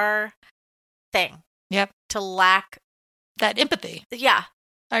bizarre thing. Yep. To lack that empathy. Yeah.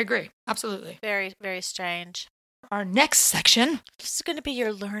 I agree. Absolutely. Very, very strange. Our next section. This is going to be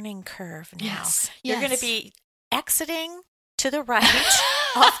your learning curve now. Yes. You're going to be exiting to the right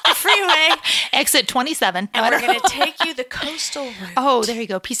off the freeway. Exit 27. And we're going to take you the coastal route. Oh, there you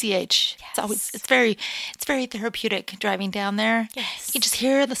go. PCH. Yes. It's very therapeutic driving down there. Yes. You can just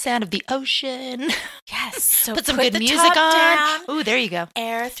hear the sound of the ocean. Yes. So put some put good the music top on. down, Ooh, there you go.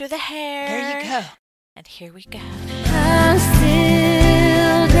 air through the hair. There you go. And here we go. I'm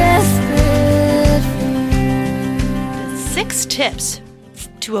still desperate for you. 6 tips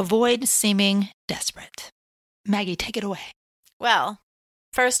to avoid seeming desperate. Maggie, take it away. Well,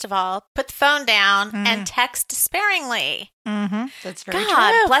 first of all, put the phone down and text sparingly. Mm-hmm. That's very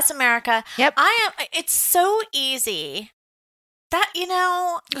God true. bless America. Yep. It's so easy. That,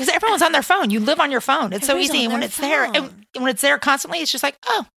 because everyone's on their phone. You live on your phone. It's so Everyone's easy. on And when their it's there, phone. and when it's there constantly, it's just like,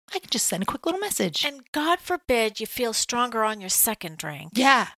 oh, I can just send a quick little message. And God forbid you feel stronger on your second drink.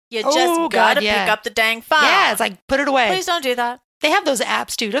 Yeah. You just gotta pick up the dang phone. Yeah, it's like, put it away. Please don't do that. They have those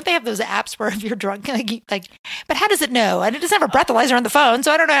apps too. Don't they have those apps where if you're drunk, but how does it know? And it doesn't have a breathalyzer on the phone,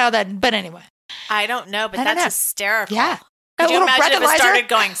 so I don't know how that, but anyway. I don't know, but I don't that's know. hysterical. Yeah. Could A you little imagine if it breathalyzer? started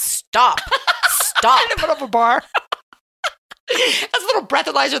going, stop, stop. In the middle of a bar. That's a little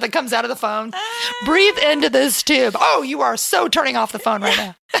breathalyzer that comes out of the phone. Breathe into this tube. Oh, you are so turning off the phone right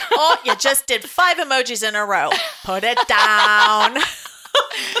now. Oh, you just did 5 emojis in a row. Put it down.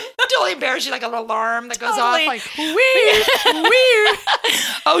 Totally embarrass you, like a little alarm that goes Totally. off. Like, weird.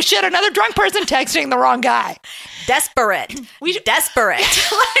 Oh shit, another drunk person texting the wrong guy. Desperate. Desperate.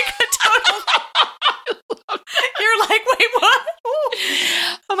 Like a total. You're like, wait, what?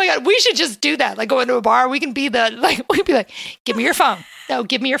 Oh my God, we should just do that. Like go into a bar, we can be we'd be like, give me your phone. No,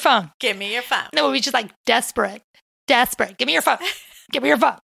 give me your phone. Give me your phone. No, we just like desperate. Give me your phone. Give me your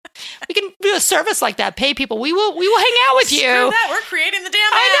phone. We can do a service like that. Pay people. We will hang out with you. Screw that. We're creating the damn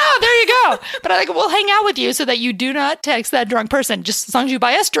app. I know. There you go. But I think we'll hang out with you so that you do not text that drunk person. Just as long as you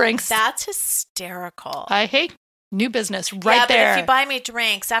buy us drinks. That's hysterical. I hate new business right yeah, there. But if you buy me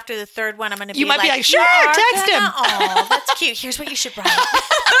drinks after the third one, I'm going to be you might like, be like, sure, text him. Oh, that's cute. Here's what you should write.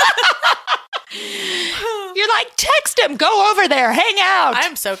 You're like, text him. Go over there. Hang out.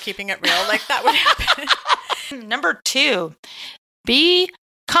 I'm so keeping it real. Like that would happen. Number 2, be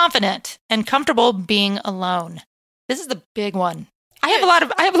confident and comfortable being alone. This is the big one. I have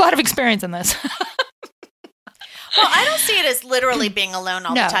a lot of experience in this. Well, I don't see it as literally being alone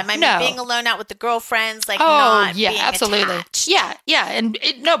all the time. I mean, being alone out with the girlfriends, like not being absolutely. attached. Yeah. And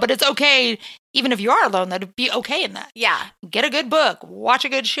but it's okay. Even if you are alone, that'd be okay in that. Yeah. Get a good book, watch a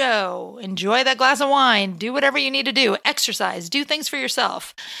good show, enjoy that glass of wine, do whatever you need to do, exercise, do things for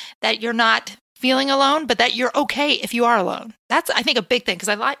yourself that you're not feeling alone, but that you're okay if you are alone. That's, I think, a big thing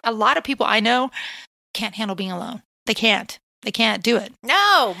because a lot of people I know can't handle being alone. They can't do it.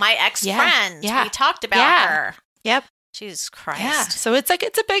 No, my ex-friend. Yeah. We talked about her. Yep. Jesus Christ. Yeah. So it's a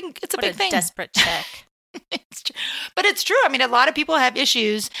big thing. Desperate chick. But it's true. I mean, a lot of people have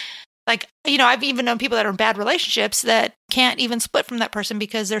issues. Like, I've even known people that are in bad relationships that can't even split from that person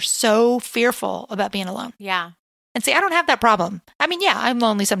because they're so fearful about being alone. Yeah. And see, I don't have that problem. I mean, yeah, I'm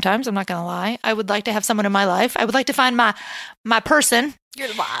lonely sometimes. I'm not going to lie. I would like to have someone in my life. I would like to find my person.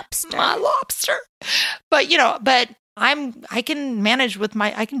 Your lobster. My lobster. But, I can manage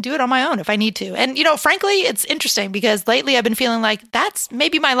I can do it on my own if I need to. And, frankly, it's interesting because lately I've been feeling like that's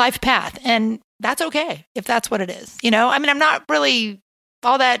maybe my life path. And that's okay if that's what it is. I mean, I'm not really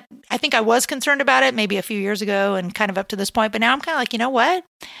all that. I think I was concerned about it maybe a few years ago and kind of up to this point. But now I'm kind of like, you know what?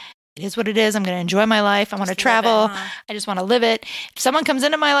 It is what it is. I'm going to enjoy my life. I want to travel. I just want to live it. If someone comes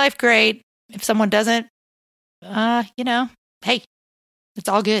into my life, great. If someone doesn't, hey, it's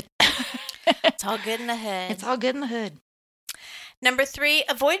all good. It's all good in the hood. It's all good in the hood. Number 3,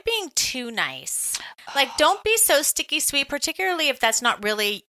 avoid being too nice. Like, don't be so sticky sweet, particularly if that's not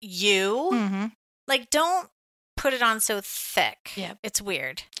really you. Mm-hmm. Like, don't put it on so thick. Yeah. It's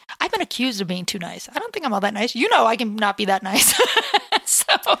weird. I've been accused of being too nice. I don't think I'm all that nice. I can not be that nice. So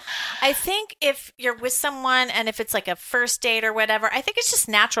I think if you're with someone and if it's like a first date or whatever, I think it's just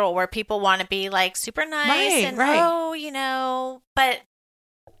natural where people want to be like super nice but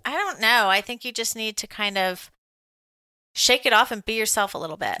I don't know. I think you just need to kind of shake it off and be yourself a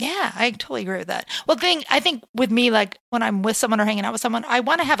little bit. Yeah, I totally agree with that. Well, I think with me, like when I'm with someone or hanging out with someone, I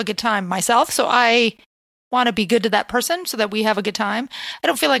want to have a good time myself. So I want to be good to that person so that we have a good time. I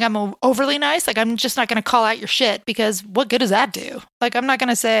don't feel like I'm overly nice. Like I'm just not going to call out your shit because what good does that do? Like I'm not going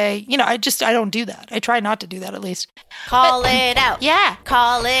to say, I don't do that. I try not to do that at least. Call it out. Yeah.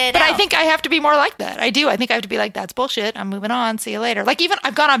 Call it out. But I think I have to be more like that. I do. I think I have to be like, that's bullshit. I'm moving on. See you later. Like even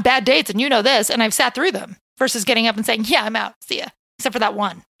I've gone on bad dates and this and I've sat through them versus getting up and saying, yeah, I'm out. See ya. Except for that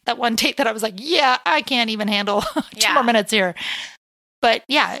one date that I was like, yeah, I can't even handle 2 more minutes here. But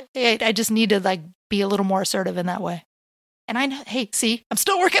yeah, I just need to like be a little more assertive in that way. And I know, hey, see, I'm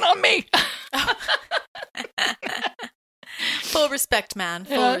still working on me. Full respect, man.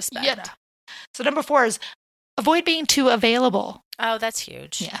 Full respect. Yeah. So number 4 is avoid being too available. Oh, that's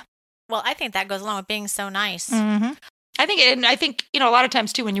huge. Yeah. Well, I think that goes along with being so nice. Mm-hmm. I think, a lot of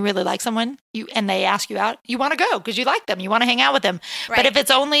times too, when you really like someone and they ask you out, you want to go because you like them. You want to hang out with them. Right. But if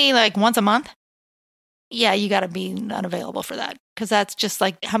it's only like once a month, yeah, you got to be unavailable for that because that's just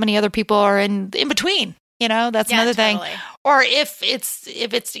like how many other people are in between. That's another thing. Or if it's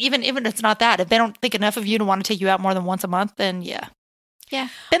even it's not that, if they don't think enough of you to want to take you out more than once a month, then yeah.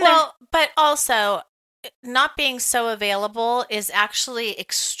 Been there. But also not being so available is actually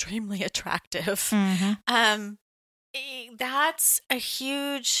extremely attractive. Mm-hmm. That's a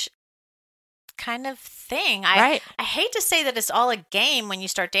huge kind of thing. I hate to say that it's all a game when you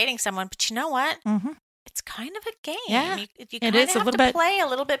start dating someone, but you know what? Mm-hmm. It's kind of a game. Yeah, you kind of have to play a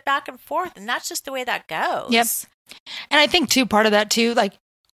little bit back and forth, and that's just the way that goes. Yep. And I think too, part of that too, like,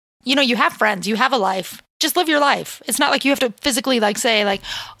 you have friends, you have a life. Just live your life. It's not like you have to physically like say like,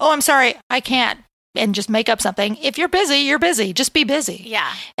 oh, I'm sorry, I can't, and just make up something. If you're busy, you're busy. Just be busy.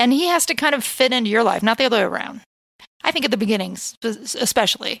 Yeah. And he has to kind of fit into your life, not the other way around. I think at the beginnings,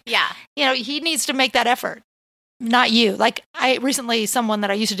 especially. Yeah. He needs to make that effort, not you. Like someone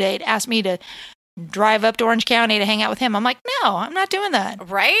that I used to date asked me to drive up to Orange County to hang out with him. I'm like, no, I'm not doing that.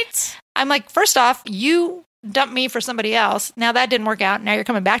 Right? I'm like, first off, you dumped me for somebody else. Now that didn't work out. Now you're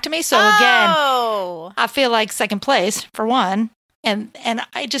coming back to me. So again, I feel like second place for one. And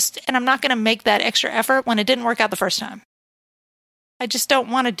I'm not going to make that extra effort when it didn't work out the first time. I just don't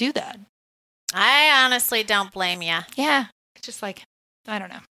want to do that. I honestly don't blame you. Yeah. It's just like, I don't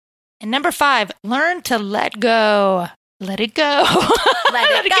know. And number 5, learn to let go. Let it go.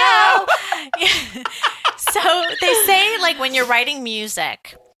 Let it go. So they say, like, when you're writing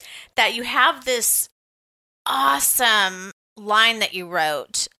music, that you have this awesome line that you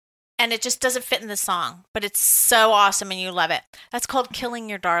wrote, and it just doesn't fit in the song, but it's so awesome and you love it. That's called killing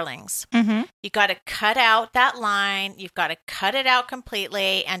your darlings. Mm-hmm. You got to cut out that line. You've got to cut it out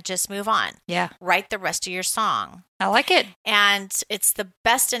completely and just move on. Yeah. Write the rest of your song. I like it. And it's the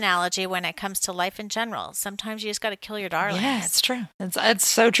best analogy when it comes to life in general. Sometimes you just got to kill your darlings. Yeah, it's true. It's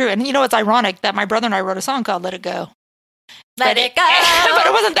so true. And you know, it's ironic that my brother and I wrote a song called Let It Go. Let it go. But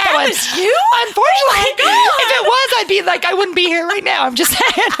it wasn't that one. Was you? Unfortunately. Oh if it was, I'd be like, I wouldn't be here right now. I'm just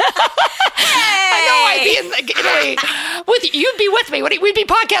saying. I know I'd be in Italy. You'd be with me. We'd be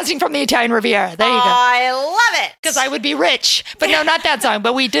podcasting from the Italian Riviera. There you go. I love it. Because I would be rich. But no, not that song.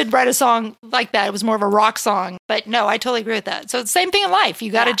 But we did write a song like that. It was more of a rock song. But no, I totally agree with that. So it's the same thing in life.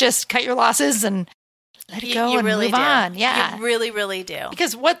 You got to just cut your losses and let it go and really move on. Yeah. You really, really do.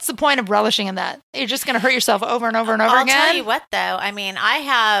 Because what's the point of relishing in that? You're just going to hurt yourself over and over and over again. I'll tell you what, though. I mean, I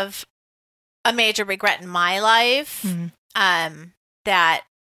have a major regret in my life that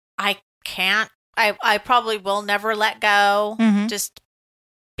I can't. I probably will never let go just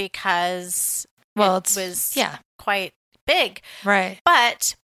because it was quite big. Right.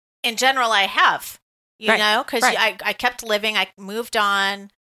 But in general, I have, you know, because Right. I kept living. I moved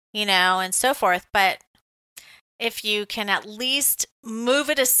on, you know, and so forth. But if you can at least move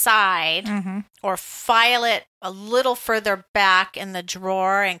it aside or file it a little further back in the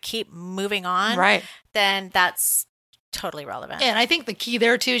drawer and keep moving on, Right. then that's totally relevant. And I think the key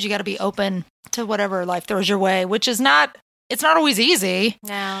there too is you got to be open to whatever life throws your way, which is it's not always easy.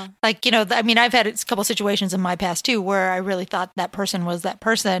 No. Like, you know, I mean, I've had a couple situations in my past too where I really thought that person was that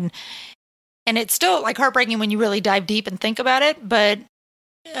person. And it's still like heartbreaking when you really dive deep and think about it. But,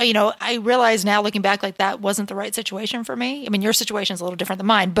 you know, I realize now looking back like that wasn't the right situation for me. I mean, your situation is a little different than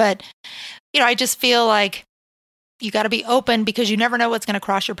mine, but, you know, I just feel like you got to be open because you never know what's going to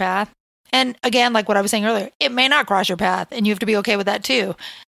cross your path. And again, like what I was saying earlier, it may not cross your path and you have to be okay with that too.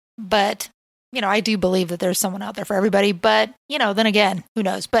 But, you know, I do believe that there's someone out there for everybody, but, you know, then again, who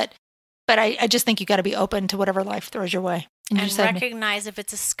knows? But I just think you got to be open to whatever life throws your way. And you said, recognize if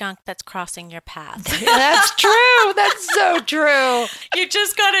it's a skunk that's crossing your path. That's true. That's so true. You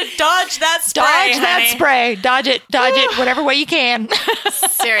just got to dodge that spray, Dodge that spray. Dodge it, whatever way you can.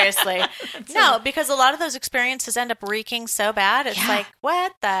 Seriously. No, because a lot of those experiences end up reeking so bad. It's like,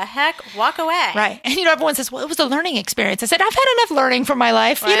 what the heck? Walk away. Right. And, you know, everyone says, well, it was a learning experience. I said, I've had enough learning from my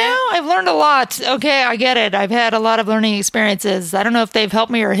life. Right. You know, I've learned a lot. Okay, I get it. I've had a lot of learning experiences. I don't know if they've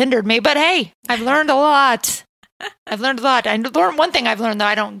helped me or hindered me, but hey, I've learned a lot. I learned one thing I've learned, that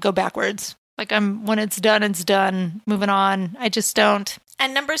I don't go backwards. Like when it's done, moving on. I just don't.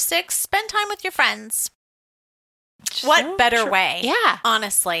 And number 6, spend time with your friends. What better way? Yeah.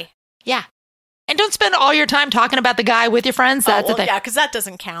 Honestly. Yeah. And don't spend all your time talking about the guy with your friends. That's the thing. Yeah, because that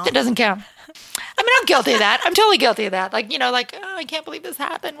doesn't count. It doesn't count. I mean, I'm guilty of that. I'm totally guilty of that. Like, you know, like, oh, I can't believe this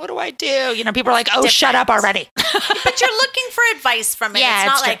happened. What do I do? You know, people are like, oh, shut up already. But you're looking for advice from it. Yeah, it's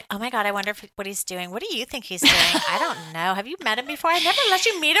not like, oh my God, I wonder what he's doing. What do you think he's doing? I don't know. Have you met him before? I never let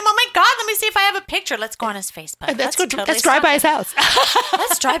you meet him. Oh my God, let me see if I have a picture. Let's go on his Facebook. Let's drive by his house.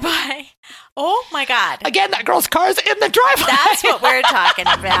 Let's drive by. Oh my God. Again, that girl's car's in the driveway. That's what we're talking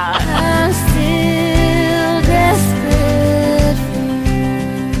about. I'm still desperate for you.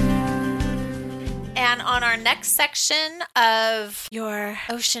 And on our next section of your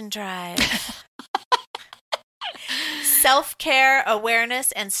ocean drive, self-care,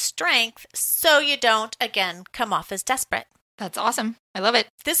 awareness, and strength, so you don't, again, come off as desperate. That's awesome. I love it.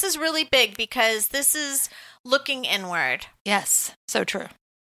 This is really big because this is looking inward. Yes, so true.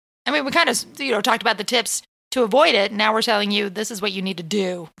 I mean, we kind of, you know, talked about the tips to avoid it. Now we're telling you this is what you need to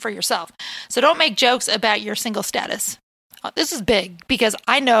do for yourself. So don't make jokes about your single status. This is big because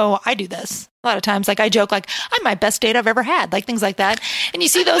I know I do this a lot of times. Like I joke, like I'm my best date I've ever had, like things like that. And you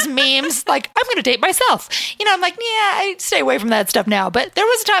see those memes, like I'm going to date myself. You know, I'm like, yeah, I stay away from that stuff now. But there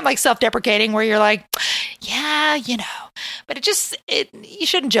was a time like self-deprecating where you're like, yeah, you know, but you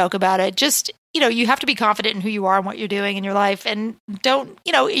shouldn't joke about it. Just, you know, you have to be confident in who you are and what you're doing in your life. And don't,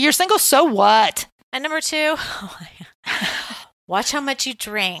 you know, you're single, so what? And number 2, watch how much you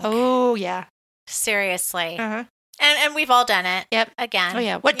drink. Oh, yeah. Seriously. Uh-huh. And we've all done it. Yep. Again. Oh,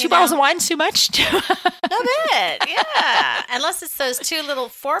 yeah. What, 2 bottles of wine is too much? A bit, yeah. Unless it's those 2 little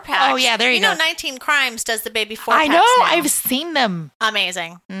 4-packs. Oh, yeah, there you go. You know, 19 Crimes does the baby 4-packs I know. now. I've seen them.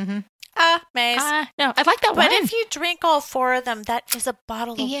 Amazing. Mm-hmm. Maze. No, I like that But wine. if you drink all 4 of them, that is a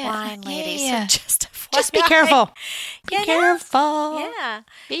bottle of wine, ladies. Yeah. So just be careful. Be You know? careful. Yeah.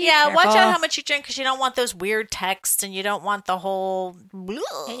 Be Yeah, watch careful. out how much you drink because you don't want those weird texts and you don't want the whole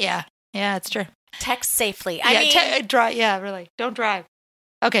Yeah. Yeah, it's true. text safely. Drive. Yeah, really. Don't drive.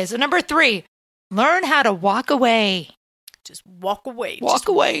 Okay, so number 3, learn how to walk away. just walk away. Walk Just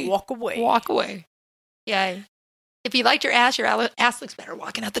away. Walk away. Walk away. Yeah. If you liked your ass looks better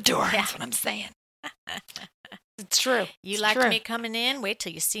walking out the door. Yeah. That's what I'm saying. It's true. You It's liked true. me coming in? Wait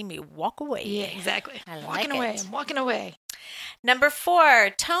till you see me walk away. Yeah, exactly. I like walking away. it. I'm walking away. Number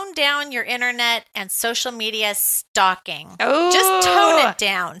 4, tone down your internet and social media stalking. Oh, Just tone it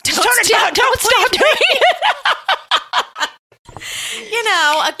down. Just tone it down. Don't stop doing it. You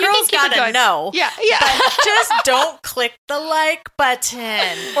know, a girl's keep it got to going. know. Yeah. But just don't click the like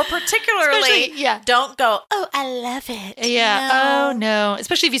button. Or particularly, Especially, don't go, oh, I love it. Yeah. No. Oh no.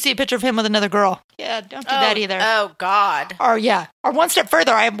 Especially if you see a picture of him with another girl. Yeah. Don't do that either. Oh, God. Or or one step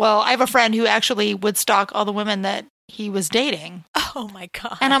further. I have a friend who actually would stalk all the women that he was dating, Oh, my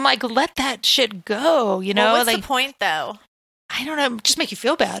God. and I'm like, let that shit go. You know, Well, what's like the point, though? I don't know, just make you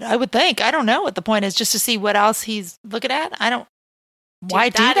feel bad. I would think. I don't know what the point is, just to see what else he's looking at. I don't. Why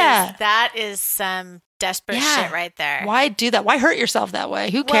Dude, do that? That is some desperate Yeah. shit right there. Why do that? Why hurt yourself that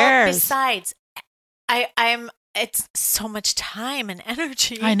way? Who Well, cares? besides, it's so much time and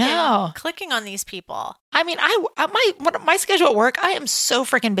energy. I know. in clicking on these people. I mean, my schedule at work, I am so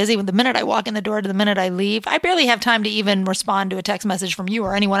freaking busy. With the minute I walk in the door to the minute I leave, I barely have time to even respond to a text message from you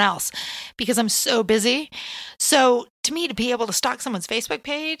or anyone else because I'm so busy. So to me, to be able to stalk someone's Facebook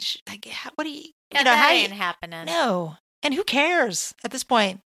page, like, what do you? Yeah, you know, that how ain't happening. No, and who cares at this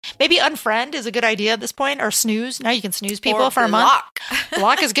point? Maybe unfriend is a good idea at this point, or snooze. Now you can snooze people Or for a month. block.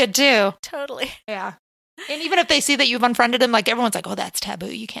 Block is good too. Totally. Yeah. And even if they see that you've unfriended them, like everyone's like, oh, that's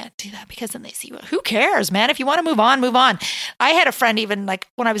taboo. You can't do that because then they see what. Who cares, man? If you want to move on, move on. I had a friend even like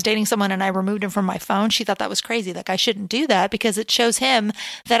when I was dating someone and I removed him from my phone. She thought that was crazy. Like I shouldn't do that because it shows him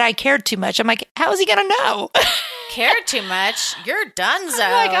that I cared too much. I'm like, how is he going to know? Cared too much. You're donezo.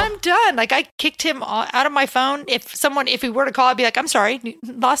 I'm done. Like I kicked him out of my phone. If he were to call, I'd be like, I'm sorry,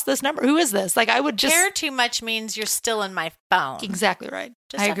 lost this number. Who is this? Like I would just. Care too much means you're still in my phone. Exactly right.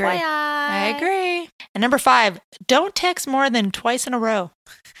 Just I agree. FYI. I agree. And number 5, don't text more than twice in a row.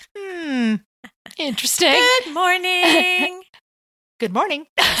 Interesting. Good morning. Good morning.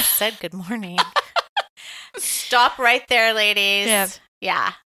 I said good morning. Stop right there, ladies.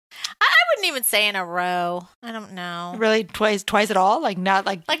 Yeah. I wouldn't even say in a row. I don't know. Really, twice at all? Like not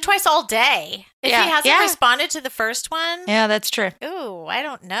like. Like twice all day. If Yeah, he hasn't yeah. responded to the first one. Yeah, that's true. Ooh, I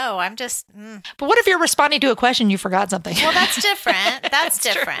don't know. I'm just. But what if you're responding to a question you forgot something? Well, that's different. That's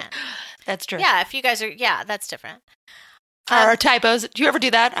true. different. That's true. Yeah, if you guys are. Yeah, that's different. Or typos. Do you ever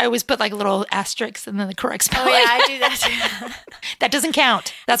do that? I always put like little asterisks and then the correct Oh, spelling. yeah, I do that too. That doesn't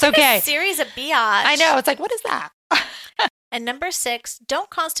count. That's It's like okay. a series of biatch. I know. It's like, what is that? And number 6, don't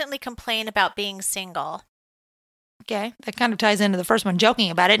constantly complain about being single. Okay. That kind of ties into the first one, joking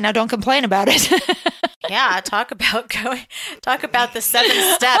about it. Now don't complain about it. Yeah, talk about the 7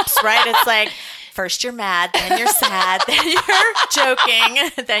 steps, right? It's like first you're mad, then you're sad, then you're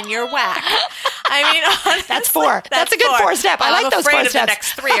joking, then you're whack. I mean, honestly, That's 4. That's a good 4 step. I like I'm those afraid 4 of steps. the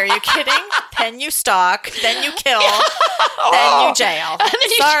next 3. Are you kidding? Then you stalk, then you kill, then you jail. And then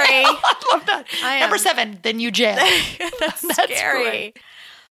you Sorry. jail. I love that. I Number am- 7, then you jail. That's That's scary. great.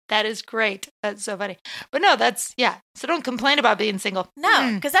 That is great. That's so funny. But no, so don't complain about being single.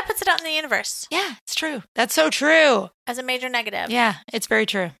 No, because that puts it out in the universe Yeah, it's true. That's so true. as a major negative. Yeah, it's very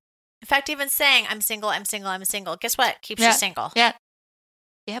true. In fact, even saying I'm single, I'm single, I'm single, guess what? Keeps Yeah. you single. Yeah.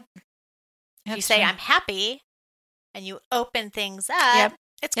 Yep. If you That's say true. I'm happy and you open things up, Yep.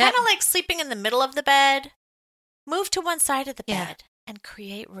 it's Yep. kind of like sleeping in the middle of the bed. Move to one side of the Yeah. bed and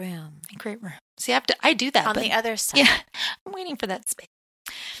create room Great room. See, I do that. on but the other side. yeah, I'm waiting for that space.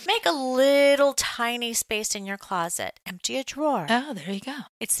 Make a little tiny space in your closet. Empty a drawer. Oh, there you go.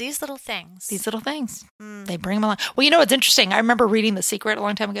 It's these little things. These little things. Mm. They bring them along. Well, you know what's interesting? I remember reading The Secret a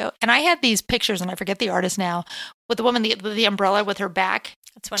long time ago, and I had these pictures, and I forget the artist now, with the woman, the umbrella with her back.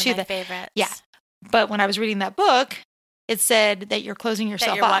 It's one of to my the- favorites. Yeah. But when I was reading that book, it said that you're closing That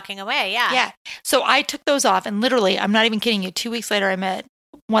yourself you're up. walking away. Yeah. Yeah. So I took those off, and literally, I'm not even kidding you, 2 weeks later, I met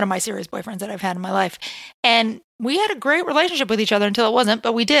one of my serious boyfriends that I've had in my life. And we had a great relationship with each other until it wasn't,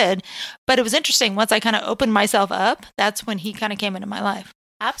 but we did. But it was interesting. Once I kind of opened myself up, that's when he kind of came into my life.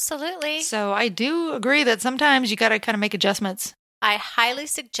 Absolutely. So I do agree that sometimes you got to kind of make adjustments. I highly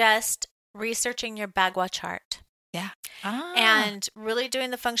suggest researching your Bagua chart Ah. and really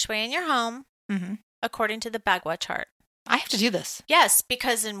doing the feng shui in your home Mhm. according to the Bagua chart. I have to do this. Yes,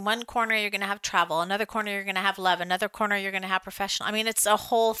 because in one corner you're going to have travel, another corner you're going to have love, another corner you're going to have professional. I mean, it's a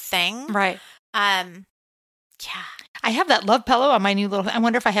whole thing. Right. Yeah. I have that love pillow on my new little. I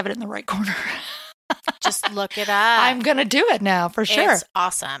wonder if I have it in the right corner. Just look it up. I'm going to do it now for sure. It's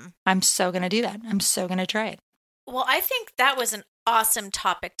awesome. I'm so going to do that. I'm so going to try it. Well, I think that was an awesome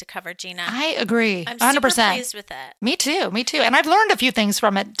topic to cover, Gina. I agree. I'm 100%. super pleased with it. Me too. And I've learned a few things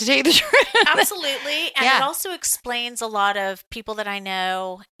from it, to tell you the truth. Absolutely. And Yeah. it also explains a lot of people that I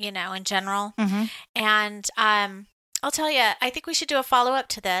know, in general. Mm-hmm. And I'll tell you, I think we should do a follow-up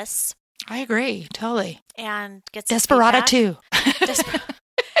to this I agree. Totally. and get some Desperada feedback.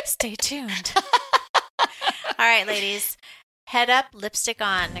 2. Stay tuned. All right, ladies. Head up, lipstick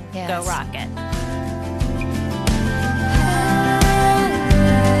on, and Yes. go rock it.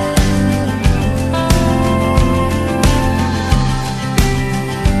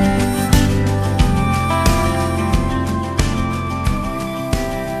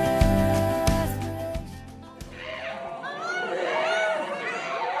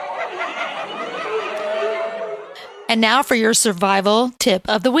 And now for your survival tip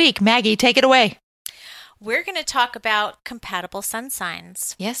of the week. Maggie, take it away. We're going to talk about compatible sun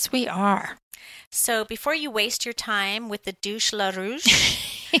signs. Yes, we are. So before you waste your time with the douche la rouge,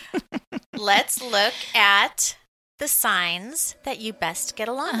 let's look at the signs that you best get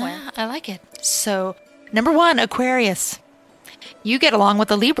along with. I like it. So, number 1, Aquarius. You get along with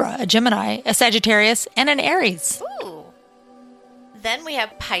a Libra, a Gemini, a Sagittarius, and an Aries. Ooh. Then we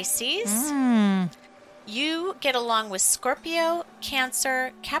have Pisces. You get along with Scorpio,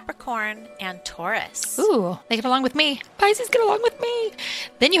 Cancer, Capricorn, and Taurus. Ooh, they get along with me. Pisces get along with me.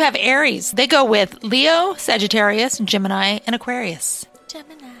 Then you have Aries. They go with Leo, Sagittarius, Gemini, and Aquarius.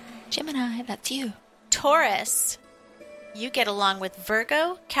 Gemini, that's you. Taurus. You get along with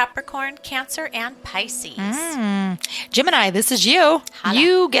Virgo, Capricorn, Cancer, and Pisces. Gemini, this is you. Holla.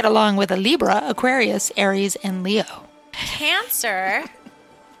 You get along with a Libra, Aquarius, Aries, and Leo. Cancer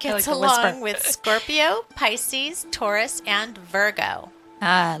gets like the whisper. along with Scorpio, Pisces, Taurus, and Virgo.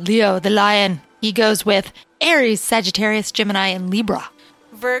 Leo, the lion. He goes with Aries, Sagittarius, Gemini, and Libra.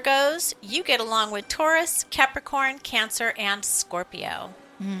 Virgos, you get along with Taurus, Capricorn, Cancer, and Scorpio.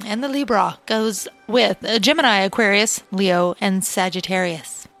 And the Libra goes with Gemini, Aquarius, Leo, and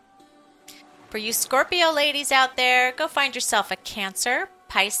Sagittarius. For you Scorpio ladies out there, go find yourself a Cancer,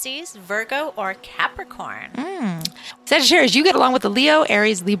 Pisces, Virgo, or Capricorn. Sagittarius, you get along with the Leo,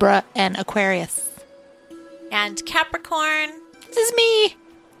 Aries, Libra, and Aquarius. And Capricorn, This is me.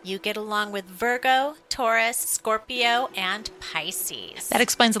 you get along with Virgo, Taurus, Scorpio, and Pisces. That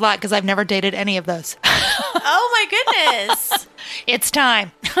explains a lot because I've never dated any of those. Oh my goodness. It's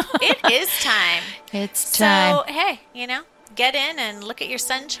time. It is time. It's time. So, hey, get in and look at your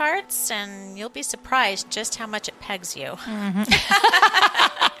sun charts and you'll be surprised just how much it pegs you.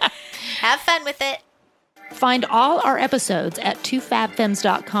 Have fun with it. Find all our episodes at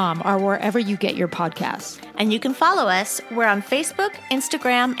twofabfems.com or wherever you get your podcasts. And you can follow us. We're on Facebook,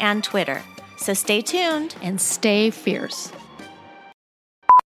 Instagram, and Twitter. So stay tuned. And stay fierce.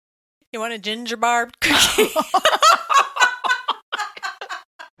 You want a ginger barb cookie?